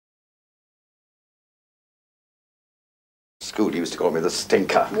school, he used to call me the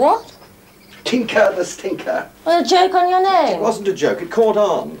Stinker. What? Tinker the Stinker. Well, a joke on your name? It wasn't a joke, it caught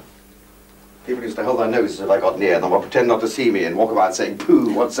on. People used to hold their noses if I got near them, or pretend not to see me and walk about saying,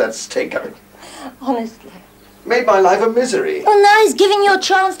 "Pooh, what's that stinker?" Honestly. Made my life a misery. Well, now he's giving you a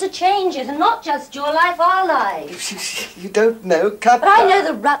chance to change it, and not just your life, our lives. You don't know, cut. But I know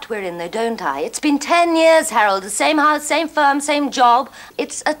the rut we're in, though, don't I? It's been 10 years, Harold. The same house, same firm, same job.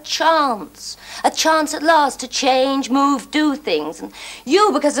 It's a chance. A chance at last to change, move, do things. And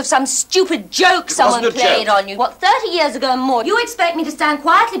you, because of some stupid joke someone played on you, what, 30 years ago and more, you expect me to stand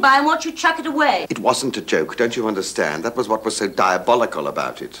quietly by and watch you chuck it away. It wasn't a joke, don't you understand? That was what was so diabolical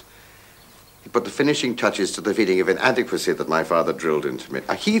about it. He put the finishing touches to the feeling of inadequacy that my father drilled into me.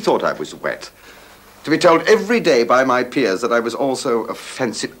 He thought I was wet. To be told every day by my peers that I was also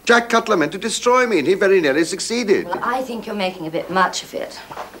offensive. Jack Cutler meant to destroy me, and he very nearly succeeded. Well, I think you're making a bit much of it.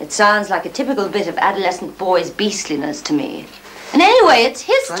 It sounds like a typical bit of adolescent boy's beastliness to me. And anyway, it's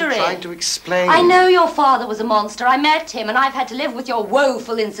history. I'm trying to explain. I know your father was a monster. I met him, and I've had to live with your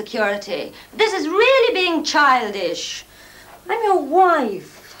woeful insecurity. But this is really being childish. I'm your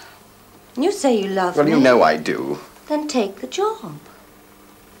wife. You say you love me. Well, you know I do. Then take the job.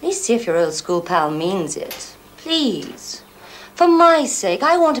 At least see if your old school pal means it. Please. For my sake,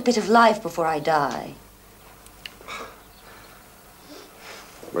 I want a bit of life before I die.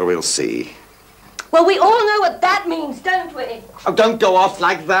 Well, we'll see. Well, we all know what that means, don't we? Oh, don't go off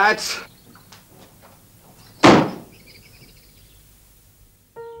like that.